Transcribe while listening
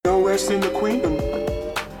rest in the queendom.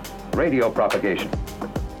 Radio propagation.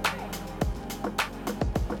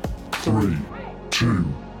 3, 2,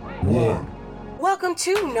 1. Welcome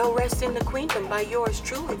to No Rest in the Queendom by yours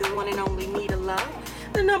truly, the one and only Nita Love,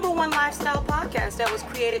 the number one lifestyle podcast that was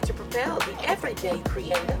created to propel the everyday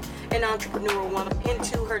creator and entrepreneur woman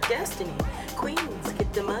into her destiny. Queens,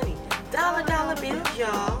 get the money. Dollar bills,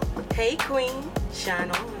 y'all. Hey, queen, shine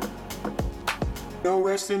on. No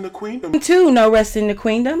rest in the queendom. Welcome to No Rest in the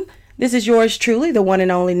Queendom. This is yours truly, the one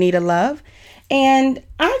and only Nita Love. And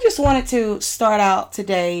I just wanted to start out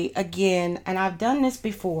today again, and I've done this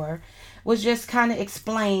before, was just kind of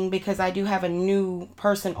explain, because I do have a new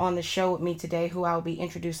person on the show with me today who I'll be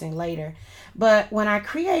introducing later. But when I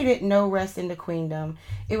created No Rest in the Queendom,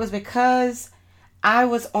 it was because I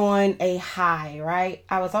was on a high, right?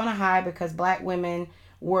 I was on a high because Black women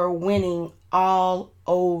were winning all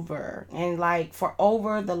over. And like for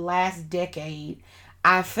over the last decade,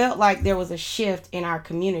 I felt like there was a shift in our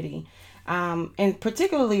community, and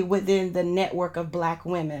particularly within the network of Black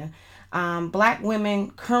women. Black women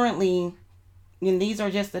currently, and these are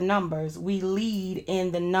just the numbers, we lead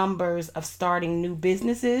in the numbers of starting new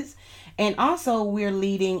businesses, and also we're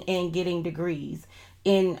leading in getting degrees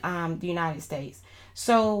in the United States.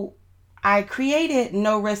 So I created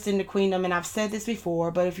No Rest in the Queendom, and I've said this before,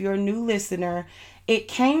 but if you're a new listener, it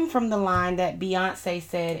came from the line that Beyonce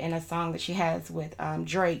said in a song that she has with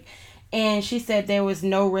Drake. And she said there was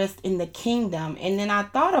no rest in the kingdom. And then I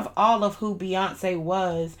thought of all of who Beyonce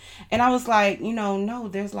was. And I was like, no,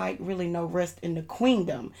 there's like really no rest in the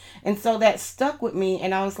queendom. And so that stuck with me.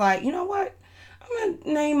 And I was like, you know what? I'm going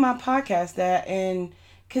to name my podcast that. And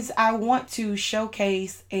because I want to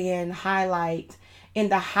showcase and highlight in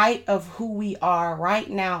the height of who we are right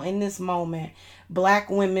now in this moment, Black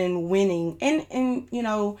women winning. And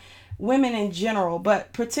women in general,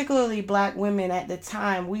 but particularly Black women at the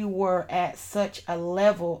time, we were at such a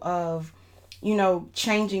level of,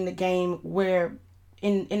 changing the game where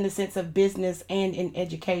in the sense of business and in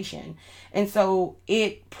education. And so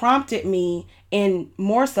it prompted me and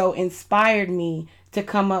more so inspired me to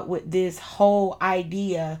come up with this whole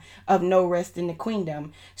idea of No Rest in the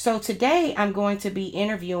Queendom. So today I'm going to be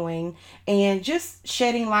interviewing and just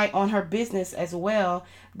shedding light on her business as well.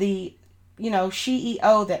 The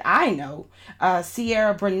CEO that I know,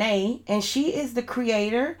 Sierra Brene, and she is the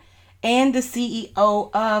creator and the CEO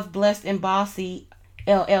of Blessed and Bossy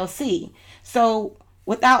LLC. So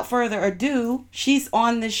without further ado, she's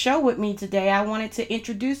on the show with me today. I wanted to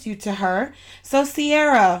introduce you to her. So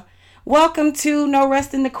Sierra, welcome to No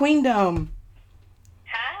Rest in the Queendom.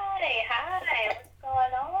 Hi, what's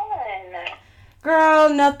going on? Girl,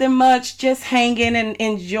 nothing much, just hanging and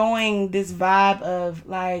enjoying this vibe of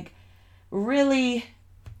like really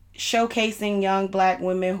showcasing young Black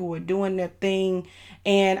women who are doing their thing.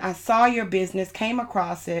 And I saw your business, came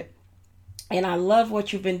across it, and I love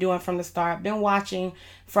what you've been doing from the start. Been watching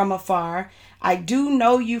from afar. I do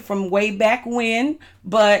know you from way back when,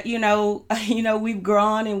 but we've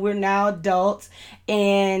grown and we're now adults,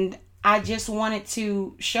 and I just wanted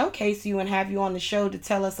to showcase you and have you on the show to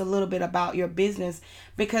tell us a little bit about your business,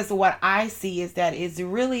 because what I see is that it's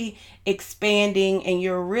really expanding and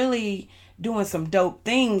you're really doing some dope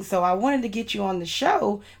things. So I wanted to get you on the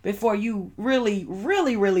show before you really,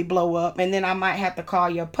 really, really blow up. And then I might have to call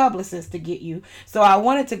your publicist to get you. So I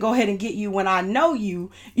wanted to go ahead and get you when I know you,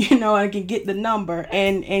 I can get the number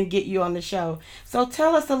and get you on the show. So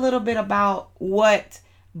tell us a little bit about what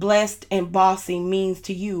Blessed and Bossy means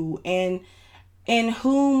to you, and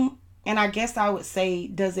whom, and I guess I would say,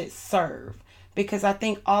 does it serve? Because I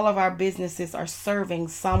think all of our businesses are serving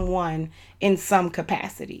someone in some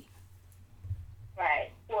capacity.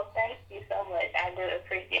 Right. Well, thank you so much. I do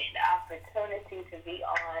appreciate the opportunity to be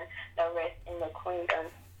on the Rest in the Queendom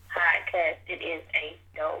podcast. It is a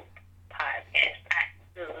dope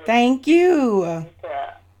podcast. Thank you.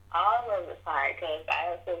 To all of the podcasts,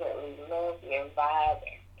 I absolutely love your vibe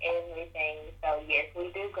and everything. So yes,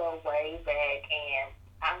 we do go way back, and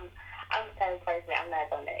I'm the type of person, I'm not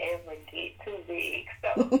gonna ever get too big.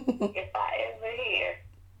 So if I ever hear,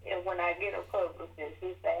 and when I get a publicist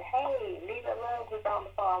who say, "Hey, Nita Love is on the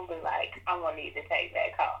phone," be like, "I'm gonna need to take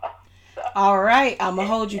that call." So, all right, I'm gonna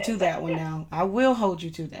hold you to that one now. I will hold you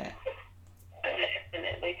to that.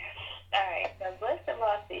 Definitely. All right. So Blessed and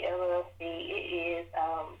Bossy LLC, it is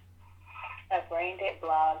a branded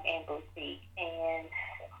blog and boutique, and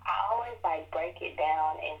I always break it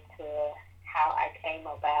down into how I came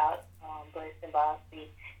about Blessed and Bossy.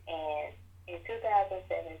 And in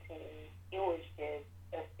 2017, it was just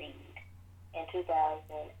a seed. In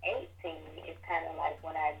 2018, it's kind of like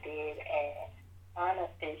when I did an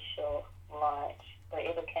unofficial launch, but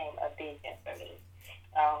it became a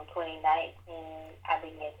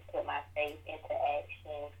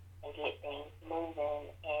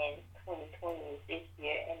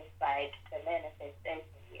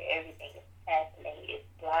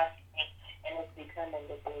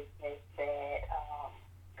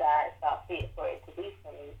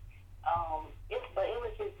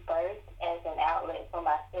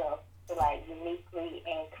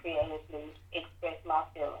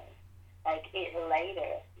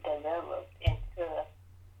later developed into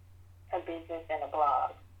a business and a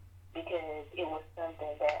blog because it was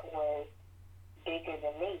something that was bigger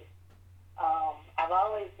than me. I've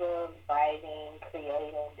always loved writing,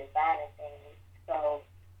 creating, designing things, so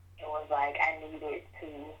it was like I needed to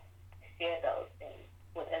share those things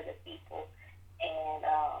with other people, and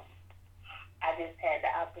I just had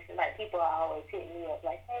the opportunity. Like, people are always hitting me up,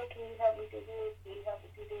 like, hey, can you help me do this? Can you help me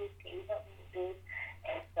do this? Can you help me do this?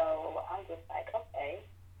 And so I'm just like, okay,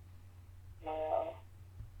 well,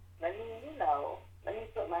 let me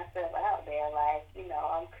put myself out there. Like,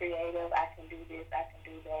 I'm creative. I can do this. I can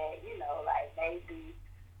do that. Like, maybe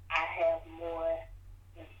I have more,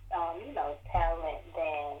 talent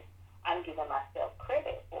than I'm giving myself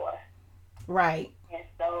credit for. Right. And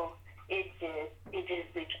so it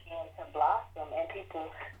just began to blossom, and people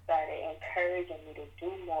started encouraging me to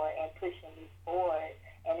do more and pushing me forward,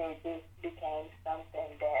 and it just became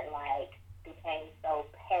something that, like, became so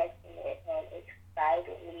passionate and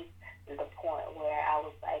excited me to the point where I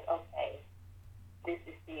was like, okay, this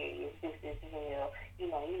is serious, this is real, you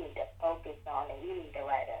need to focus on it, you need to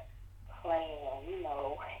write a plan,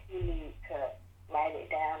 you need to write it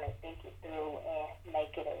down and think it through and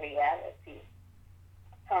make it a reality.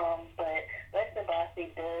 But Less Than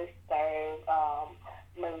Bossy does serve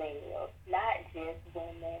millennials, not just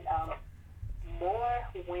women, more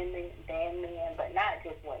women than men, but not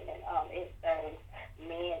just women. It serves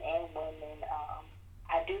men and women.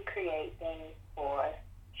 I do create things for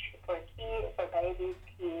kids, for babies,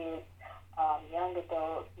 kids, young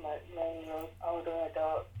adults, millennials, older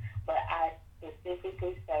adults, but I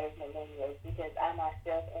specifically serve millennials because I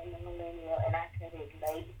myself am a millennial, and I can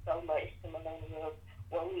relate so much to millennials,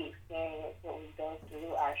 what we experience, what we go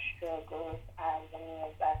through, our struggles, our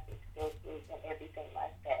wins, our successes, and everything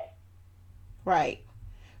like that.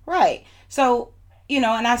 Right. So,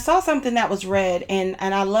 and I saw something that was read, and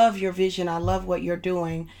I love your vision. I love what you're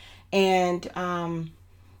doing, and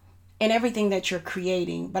everything that you're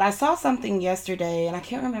creating. But I saw something yesterday, and I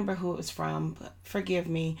can't remember who it was from, but forgive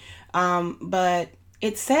me. But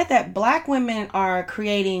it said that Black women are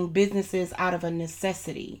creating businesses out of a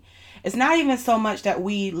necessity. It's not even so much that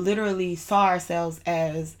we literally saw ourselves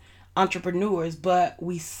as entrepreneurs, but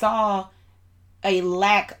we saw a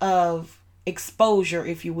lack of exposure,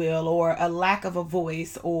 if you will, or a lack of a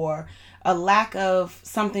voice, or a lack of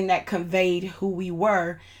something that conveyed who we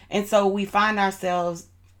were. And so we find ourselves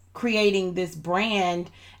creating this brand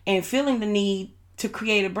and feeling the need to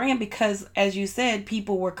create a brand because, as you said,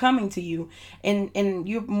 people were coming to you, and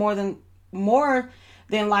you're more than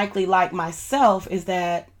likely, like myself, is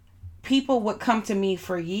that people would come to me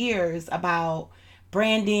for years about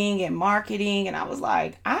branding and marketing, and I was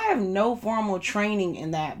like, I have no formal training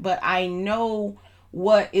in that, but I know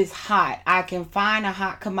what is hot. I can find a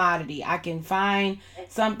hot commodity. I can find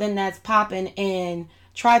something that's popping and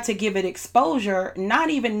try to give it exposure, not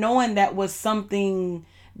even knowing that was something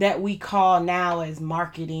that we call now as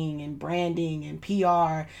marketing and branding and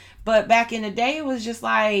PR. But back in the day, it was just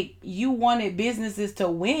like you wanted businesses to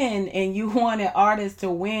win and you wanted artists to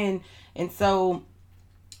win. And so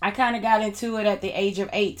I kind of got into it at the age of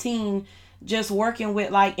 18, just working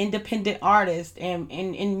with like independent artists and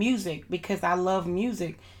in music because I love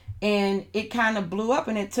music. And it kind of blew up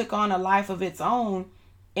and it took on a life of its own.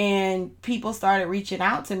 And people started reaching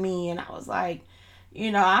out to me, and I was like,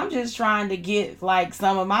 I'm just trying to get like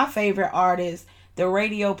some of my favorite artists the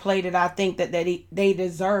radio play that I think that they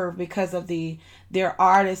deserve because of their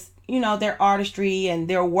artists, their artistry and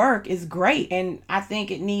their work is great. And I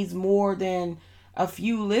think it needs more than a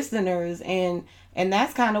few listeners. And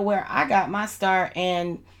that's kind of where I got my start.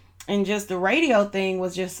 And just the radio thing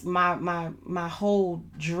was just my whole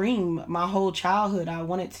dream, my whole childhood. I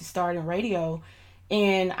wanted to start in radio.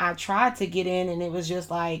 And I tried to get in, and it was just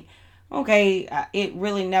like, okay, it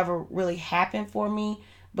really never really happened for me.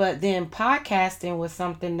 But then podcasting was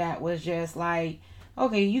something that was just like,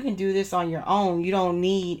 okay, you can do this on your own. You don't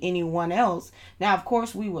need anyone else. Now, of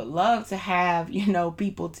course, we would love to have,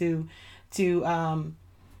 people to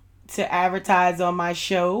advertise on my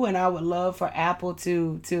show, and I would love for Apple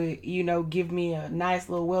to give me a nice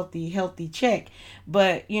little wealthy, healthy check.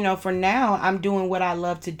 But, for now, I'm doing what I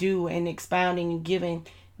love to do and expounding and giving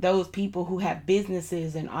those people who have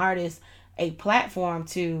businesses and artists a platform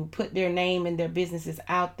to put their name and their businesses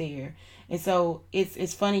out there. And so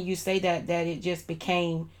it's funny you say that it just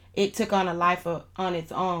it took on a life on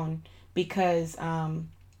its own because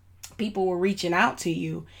people were reaching out to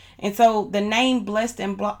you. And so the name Blessed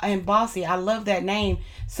and Bossy, I love that name.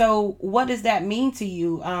 So what does that mean to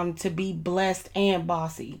you, to be blessed and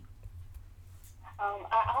bossy?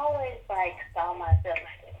 I always saw myself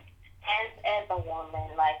as as a woman,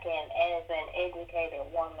 like, and as an educated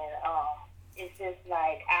woman, it's just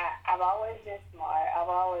like I've always been smart. I've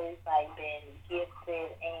always like been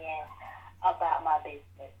gifted and about my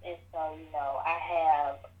business, and so I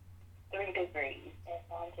have 3 degrees, and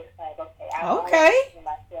so I'm just like, okay, I always see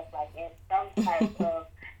myself like in some type of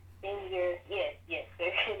senior, yes,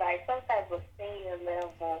 like some type of senior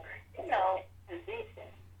level, position.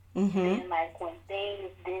 And like when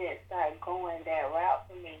things didn't start going that route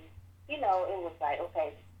for me, it was like,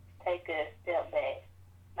 okay, take a step back.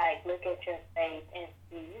 Like, look at your faith and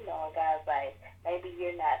see, God's like, maybe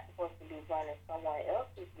you're not supposed to be running someone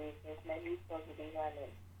else's business. Maybe you're supposed to be running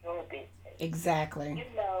your business. Exactly.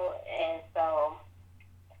 And so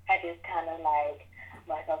I just kind of like,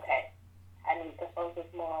 okay, I need to focus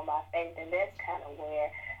more on my faith. And that's kind of where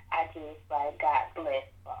I just, like, got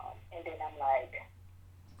blessed from. And then I'm like,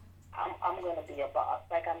 I'm going to be a boss.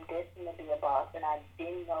 Like, I'm destined to be a boss. And I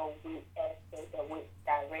didn't know which aspect or which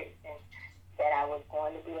direction that I was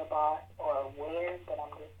going to be a boss or where, but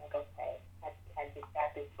I'm just like, okay, I just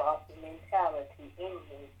got this bossy mentality in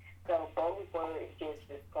me. So both words just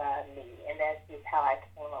describe me, and that's just how I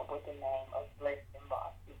came up with the name of Blessed and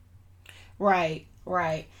Bossy.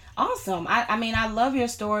 Right. Awesome. I mean, I love your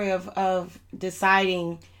story of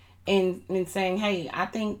deciding and saying, hey, I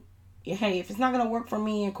think, hey, if it's not going to work for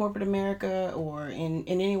me in corporate America or in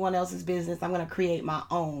anyone else's business, I'm going to create my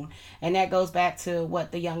own. And that goes back to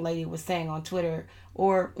what the young lady was saying on Twitter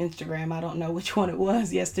or Instagram. I don't know which one it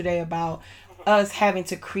was yesterday about us having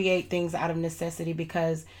to create things out of necessity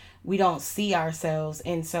because we don't see ourselves.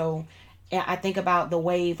 And so I think about the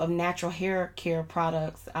wave of natural hair care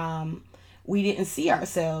products. We didn't see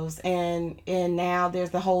ourselves. And now there's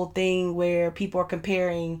the whole thing where people are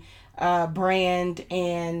comparing brand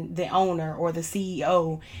and the owner or the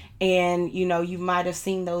CEO, and you might have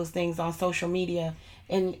seen those things on social media,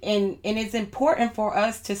 and it's important for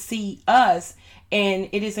us to see us, and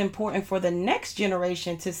it is important for the next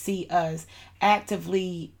generation to see us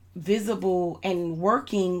actively visible and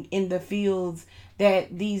working in the fields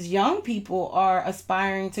that these young people are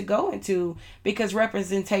aspiring to go into, because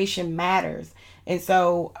representation matters. And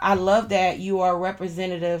so I love that you are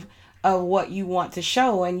representative of what you want to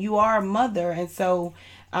show, and you are a mother. And so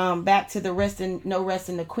back to the no rest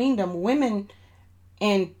in the queendom, women,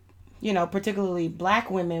 and particularly Black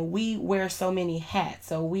women, we wear so many hats.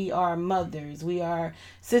 So we are mothers, we are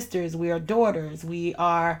sisters, we are daughters, we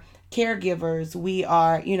are caregivers, we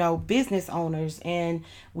are business owners, and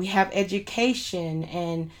we have education,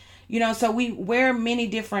 and so we wear many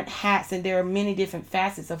different hats, and there are many different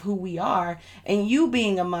facets of who we are. And you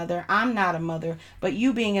being a mother, I'm not a mother, but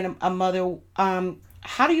you being a mother,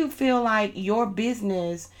 how do you feel like your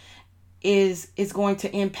business is going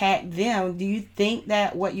to impact them? Do you think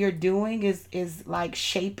that what you're doing is like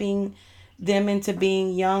shaping them into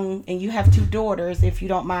being young? And you have 2 daughters, if you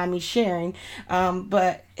don't mind me sharing,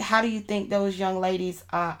 but how do you think those young ladies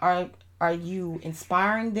are you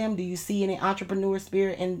inspiring them? Do you see any entrepreneur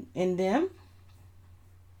spirit in them?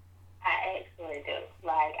 I actually do.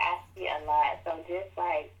 Like, I see a lot. So just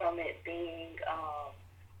like from it being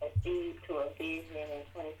a seed to a vision in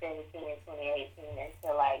 2017 and 2018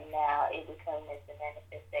 until like now it becoming a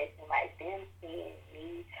manifestation, like them seeing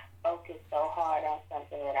me focus so hard on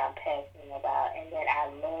something that I'm passionate about and that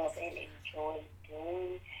I love and enjoy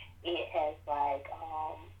doing, it has sparked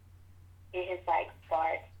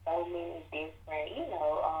so many different,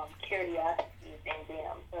 curiosities in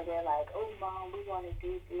them. So they're like, oh, Mom, we want to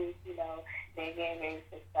do this, They're getting ready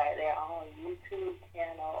to start their own YouTube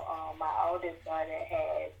channel. My oldest daughter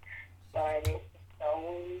has started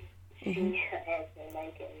sewing. She has been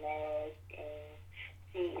making masks, and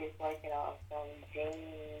she is working on some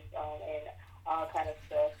jeans and all kind of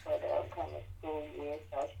stuff for the upcoming school year.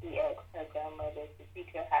 So she asked her grandmother to teach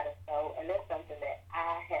her how to sew, and that's something that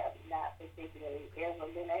I have not particularly ever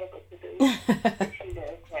been able to do. She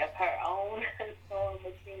does have her own sewing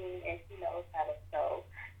machine, and she knows how to sew.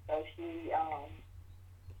 So she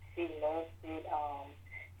loves it.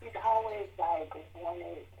 She's always like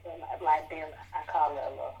wanted to like them. I call her a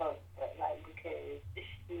little hustler, like because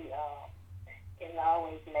she is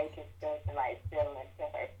always making stuff and like selling it to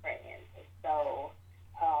her friends. And so,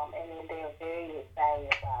 and then they're very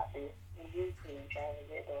excited about this YouTube journey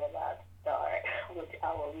that they're about to start, which I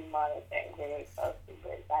will be monitoring very closely.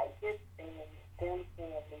 But like just seeing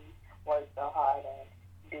me work so hard and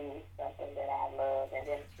do something that I love, and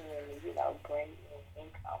then seeing me, bring in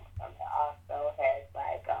income from it also has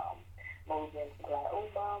like moved into like, oh,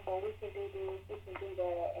 Mom, well, we can do this, we can do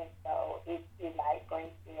that, and so it like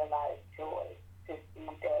brings me a lot of joy to see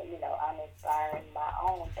that I'm inspiring my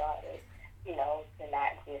own daughters, to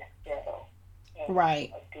not just settle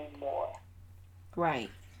Right. do more. Right.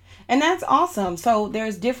 And that's awesome. So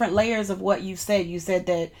there's different layers of what you said. You said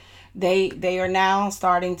that they are now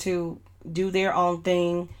starting to do their own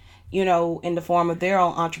thing, you know, in the form of their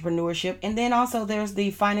own entrepreneurship. And then also there's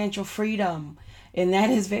the financial freedom. And that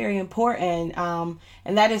is very important.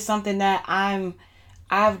 And that is something that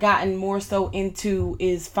I've gotten more so into,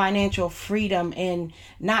 is financial freedom, and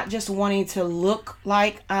not just wanting to look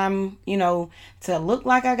like to look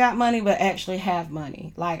like I got money, but actually have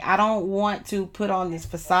money. Like, I don't want to put on this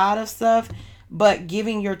facade of stuff, but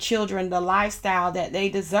giving your children the lifestyle that they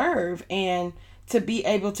deserve and to be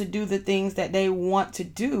able to do the things that they want to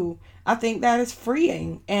do. I think that is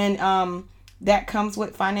freeing, and that comes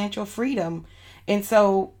with financial freedom. And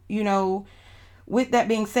so, you know, with that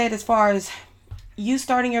being said, as far as you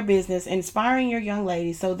starting your business, inspiring your young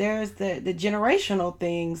ladies, so there's the generational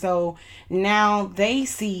thing. So now they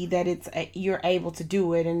see that you're able to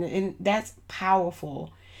do it, and that's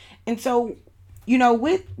powerful. And so, you know,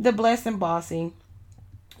 with the Blessed and Bossy,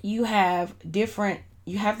 you have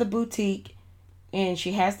the boutique, and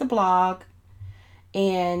she has the blog.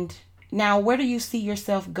 And now, where do you see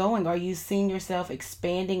yourself going? Are you seeing yourself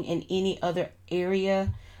expanding in any other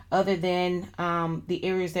area other than the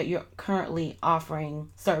areas that you're currently offering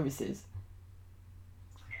services?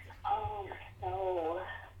 Well,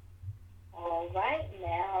 right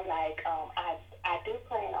now, like, I do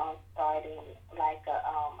plan on starting like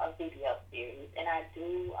a video series, and I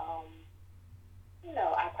do,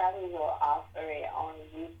 I probably will offer it on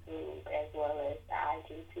YouTube as well as the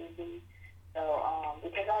IGTV. So,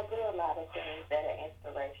 because I do a lot of things that are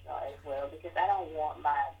inspirational as well, because I don't want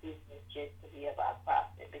my business just to be about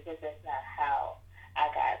profit, because that's not how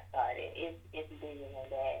I got started. It's bigger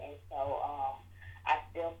than that. And so, I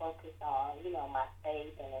still focus on, my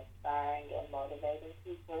faith and inspiring and motivating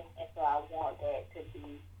people. And so I want that to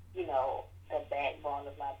be, the backbone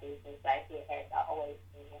of my business, like it has always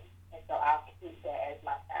been. And so I'll keep that as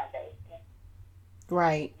my foundation.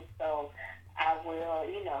 Right. So I will,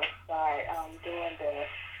 start doing the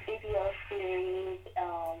video series,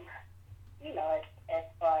 as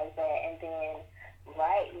far as that. And then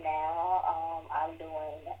right now, I'm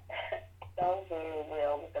doing so very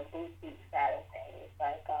well with the boutique side of things,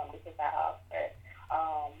 like, because I offer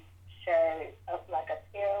shirts, like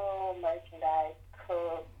apparel, merchandise,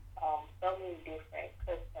 cups, so many different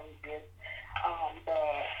custom gifts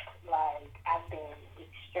that, like, I've been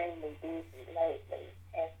extremely busy lately.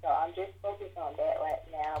 And so I'm just focused on that right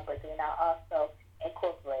now, but then I also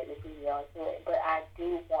incorporate the video into it. But I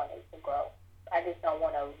do want it to grow. I just don't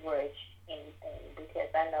want to rush anything,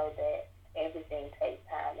 because I know that everything takes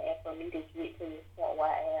time. And for me to get to this point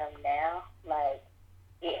where I am now, like,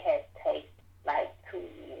 it has taken like 2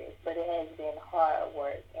 years, but it has been hard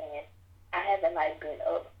work, and I haven't been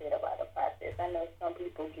upset about the process. I know some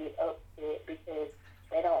people get upset because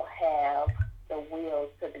they don't have the will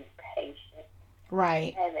to be patient.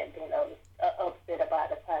 Right. I haven't been upset about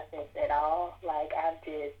the process at all. Like, I've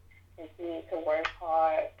just continued to work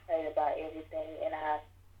hard, prayed about everything, and I've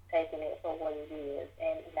taken it for what it is.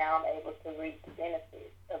 And now I'm able to reap the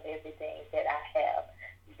benefits of everything that I have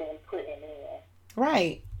been putting in.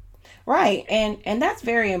 Right. Right. And that's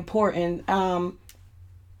very important.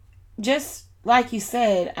 Just like you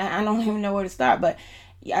said, I don't even know where to start, but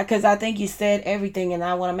yeah, because I think you said everything, and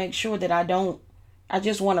I want to make sure that I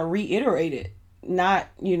just want to reiterate it, not,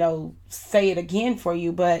 say it again for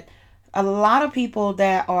you. But a lot of people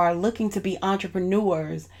that are looking to be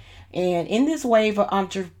entrepreneurs, and in this wave of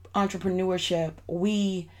entrepreneurship,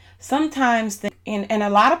 we sometimes think, and a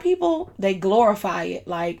lot of people, they glorify it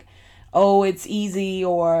like, oh, it's easy,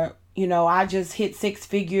 or, I just hit 6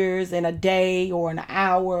 figures in a day or an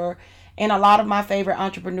hour. And a lot of my favorite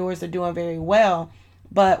entrepreneurs are doing very well.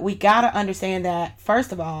 But we got to understand that,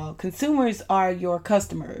 first of all, consumers are your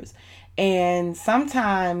customers. And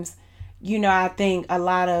sometimes, I think a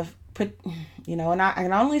lot of, and I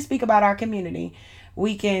can only speak about our community,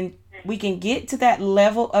 we can get to that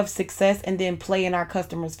level of success and then play in our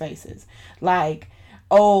customers' faces. Like,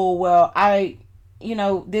 oh, well,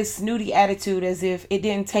 this snooty attitude, as if it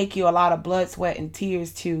didn't take you a lot of blood, sweat, and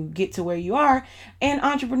tears to get to where you are. And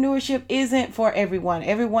entrepreneurship isn't for everyone.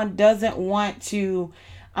 Everyone doesn't want to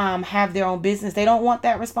have their own business. They don't want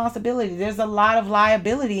that responsibility. There's a lot of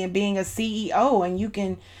liability in being a CEO, and you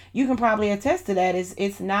can probably attest to that.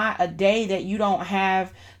 It's not a day that you don't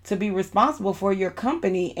have to be responsible for your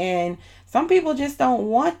company, and some people just don't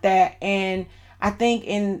want that. And I think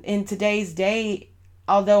in today's day,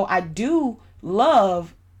 although I do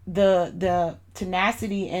love the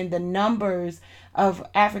tenacity and the numbers of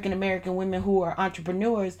African American women who are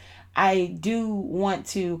entrepreneurs, I do want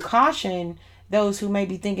to caution those who may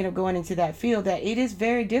be thinking of going into that field, that it is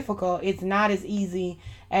very difficult. It's not as easy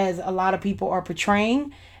as a lot of people are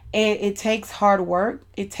portraying. It takes hard work.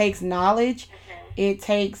 It takes knowledge. It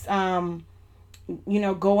takes, going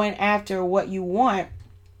after what you want.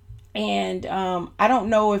 And I don't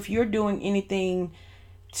know if you're doing anything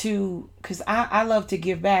because I love to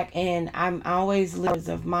give back, and I'm always listeners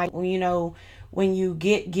of my, when you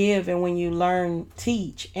give and when you learn,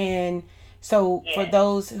 teach. And so for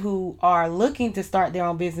those who are looking to start their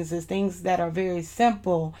own businesses, things that are very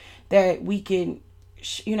simple that we can,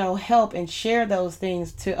 help and share those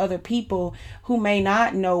things to other people who may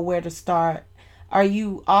not know where to start. Are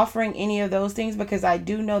you offering any of those things? Because I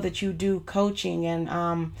do know that you do coaching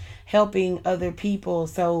and helping other people.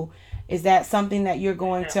 So is that something that you're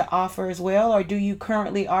going to offer as well, or do you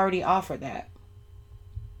currently already offer that?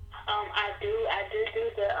 I do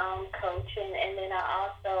the coaching, and then I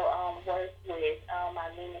also work with my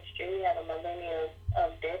ministry. We have a Millennials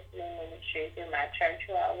of Destiny ministry through my church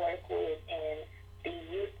who I work with, and the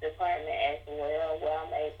youth department as well, where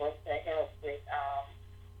I'm able to help with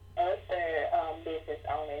other business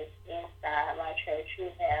owners inside my church who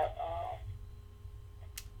have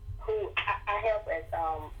who I help as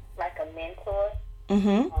like a mentor.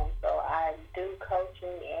 Mm-hmm. So I do coaching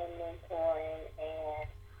and mentoring and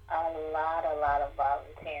a lot of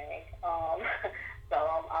volunteering. So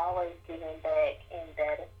I'm always giving back in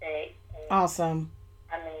that effect. And, Awesome.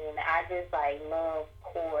 I mean, I just love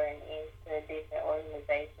pouring into different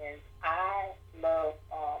organizations. I love.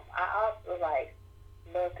 I also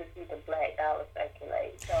love to see the Black dollar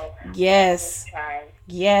circulate. So Yes. I'm just trying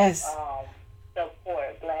Yes.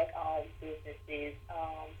 support Black-owned businesses,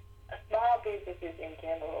 small businesses in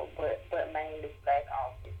general, but mainly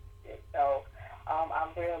Black-owned businesses. So I'm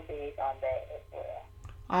real big on that as well.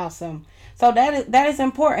 Awesome. So that is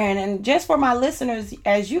important. And just for my listeners,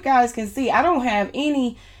 as you guys can see, I don't have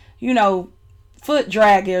any, foot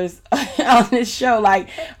draggers on this show. Like,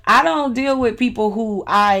 I don't deal with people who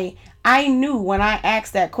I knew when I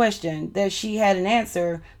asked that question that she had an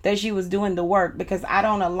answer, that she was doing the work, because I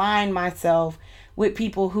don't align myself with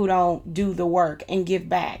people who don't do the work and give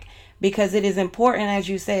back. Because it is important, as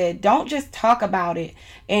you said, don't just talk about it.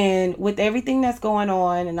 And with everything that's going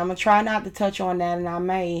on, and I'm going to try not to touch on that, and I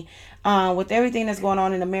may, with everything that's going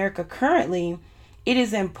on in America currently, it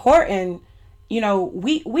is important,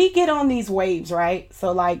 we get on these waves, right?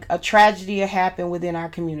 So like a tragedy will happen within our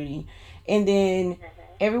community. And then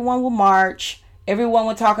everyone will march. Everyone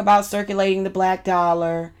will talk about circulating the Black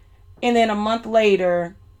dollar. And then a month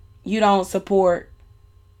later, you don't support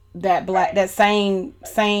that same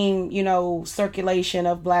circulation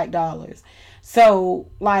of Black dollars. So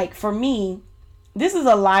like for me, this is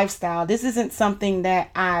a lifestyle. This isn't something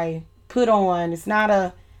that I put on. It's not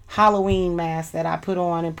a Halloween mask that I put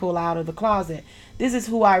on and pull out of the closet. This is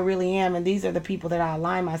who I really am, and these are the people that I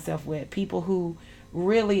align myself with. People who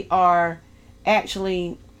really are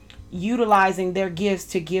actually utilizing their gifts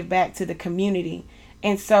to give back to the community.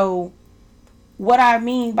 And so what I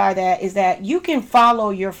mean by that is that you can follow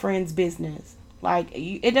your friend's business. Like,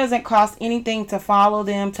 it doesn't cost anything to follow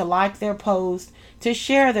them, to like their post, to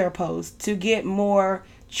share their post, to get more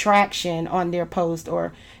traction on their post.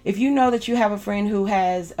 Or if you know that you have a friend who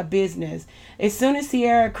has a business, as soon as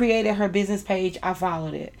Sierra created her business page, I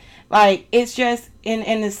followed it. Like, it's just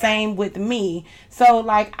in the same with me. So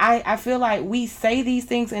like I feel like we say these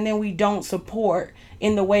things and then we don't support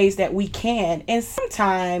in the ways that we can. And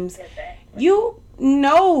sometimes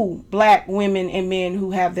Black women and men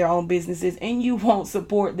who have their own businesses, and you won't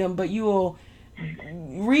support them, but you will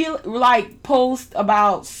post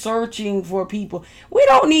about searching for people. We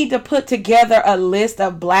don't need to put together a list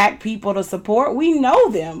of Black people to support. We know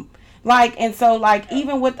them. And so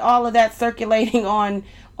even with all of that circulating on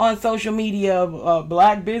social media of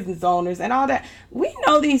Black business owners and all that, we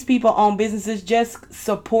know these people own businesses. Just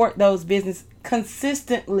support those businesses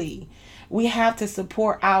consistently. We have to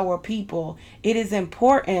support our people. It is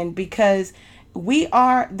important because we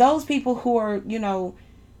are those people who are,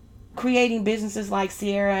 creating businesses like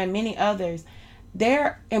Sierra and many others.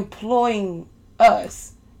 They're employing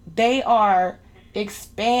us. They are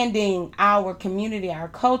expanding our community, our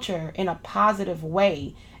culture in a positive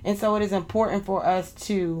way. And so it is important for us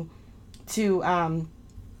to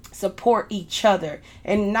support each other,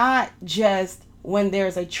 and not just when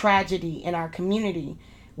there's a tragedy in our community.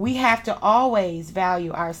 We have to always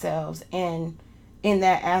value ourselves in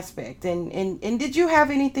that aspect. And did you have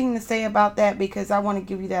anything to say about that? Because I want to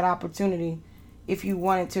give you that opportunity if you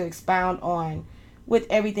wanted to expound on with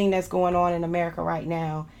everything that's going on in America right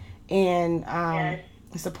now and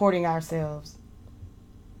supporting ourselves.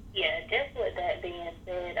 Yeah, just with that being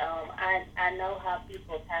said, I know how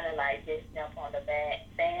people kind of like just jump on the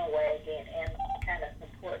bandwagon and kind of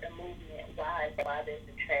support the movement while there's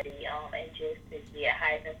a tragedy, and just to get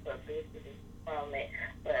hype and publicity from it.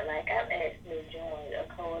 But like I've actually joined a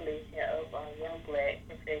coalition of young black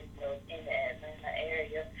professionals in the Atlanta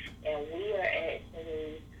area, and we are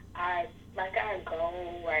actually our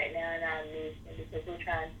goal right now in our mission, because we're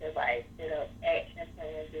trying to like set up action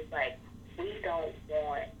plans, is like we don't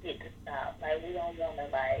want it to stop. Like, we don't want to,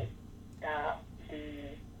 like, stop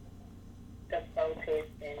the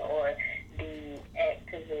protesting or the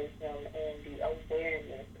activism and the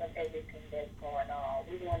awareness of everything that's going on.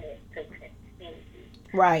 We want it to continue.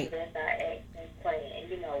 Right. So that's our action plan.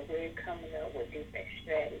 You know, we're coming up with different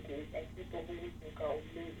strategies and people who we can go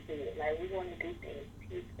meet with. Like, we want to do things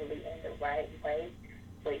peacefully in the right way.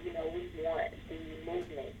 But, you know, we want the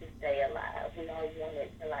movement to stay alive. We don't want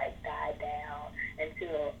it to, like, die down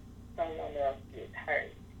until someone else gets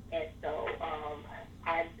hurt. And so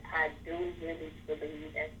I do really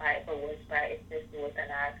believe and fight for what's right, especially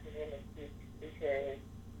within our community, because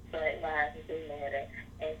Black lives do matter.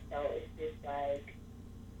 And so it's just like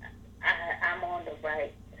I'm on the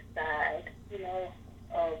right side, you know,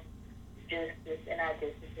 of justice. And I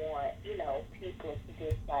just want, you know, people to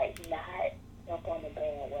just, like, not jump on the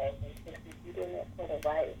bandwagon, because if you do it for the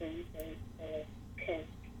right reasons, and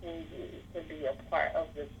continue to be a part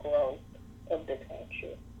of the growth of the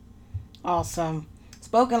country. Awesome.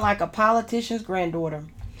 Spoken like a politician's granddaughter.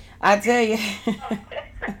 I tell you,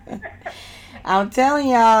 I'm telling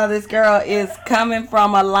y'all, this girl is coming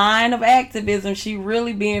from a line of activism. She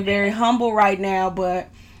really being very humble right now,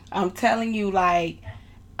 but I'm telling you, like,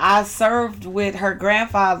 I served with her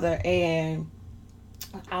grandfather, and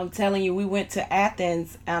I'm telling you, we went to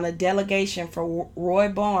Athens on a delegation for Roy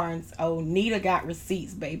Barnes. Oh, Nita got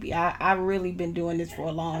receipts, baby. I really been doing this for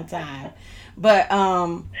a long time. But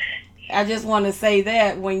I just want to say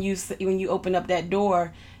that when you open up that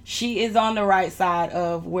door, she is on the right side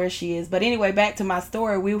of where she is. But anyway, back to my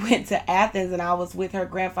story. We went to Athens, and I was with her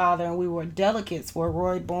grandfather, and we were delegates for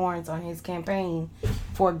Roy Barnes on his campaign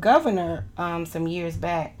for governor some years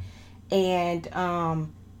back. And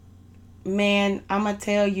man, I'm going to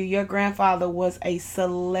tell you, your grandfather was a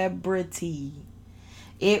celebrity.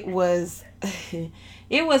 It was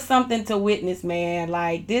something to witness, man.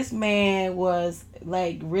 Like, this man was,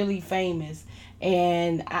 like, really famous.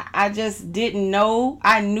 And I just didn't know.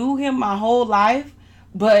 I knew him my whole life,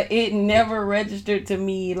 but it never registered to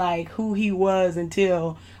me, like, who he was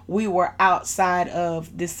until we were outside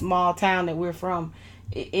of this small town that we're from.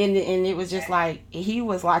 And it was just like, he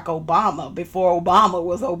was like Obama before Obama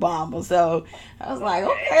was Obama. So I was like,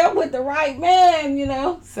 okay, I'm with the right man, you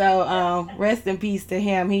know. So rest in peace to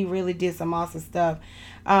him. He really did some awesome stuff.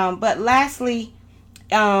 But lastly,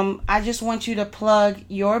 I just want you to plug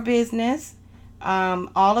your business,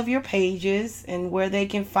 all of your pages, and where they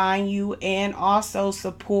can find you, and also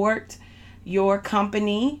support your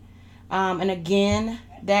company. And again,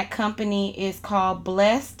 that company is called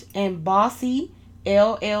Blessed and Bossy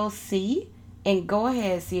LLC. And go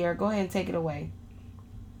ahead, Sierra. Go ahead and take it away.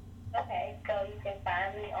 Okay, so you can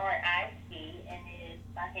find me on IG, and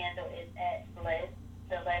my handle is at Blessed,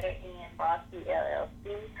 the letter N, Bossy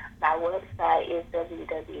LLC. My website is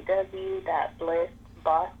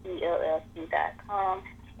www.blessedbossyllc.com,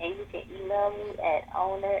 and you can email me at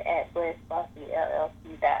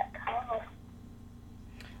owner@blessedbossyllc.com.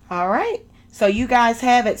 All right. So you guys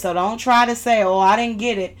have it. So don't try to say, oh, I didn't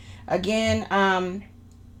get it. Again,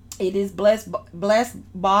 it is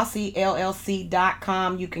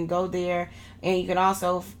blessedbossyllc.com. You can go there, and you can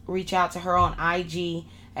also reach out to her on IG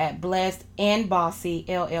at Blessed and Bossy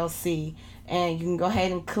LLC. And you can go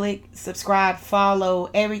ahead and click subscribe, follow,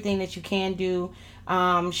 everything that you can do.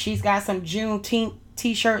 She's got some Juneteenth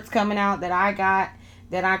t-shirts coming out that I got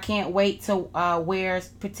that I can't wait to wear,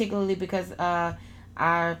 particularly because our,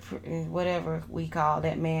 whatever we call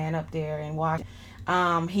that man up there in Washington,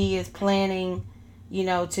 he is planning, you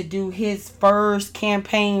know, to do his first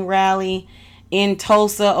campaign rally in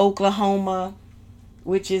Tulsa, Oklahoma,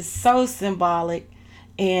 which is so symbolic.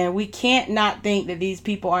 And we can't not think that these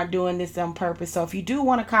people are doing this on purpose. So if you do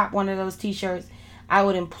want to cop one of those t-shirts, I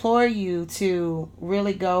would implore you to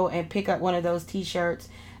really go and pick up one of those t-shirts.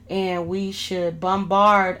 And we should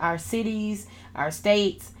bombard our cities, our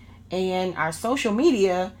states, and our social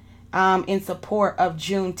media in support of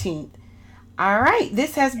Juneteenth. All right.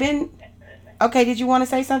 This has been... Okay, did you want to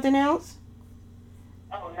say something else?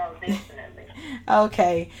 Oh, no, definitely.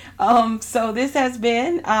 Okay. So this has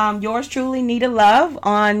been yours truly, Nita Love,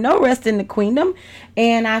 on No Rest in the Queendom.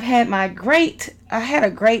 And I had a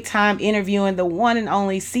great time interviewing the one and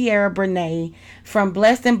only Sierra Brene from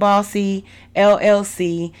Blessed and Bossy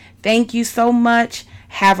LLC. Thank you so much.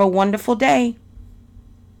 Have a wonderful day.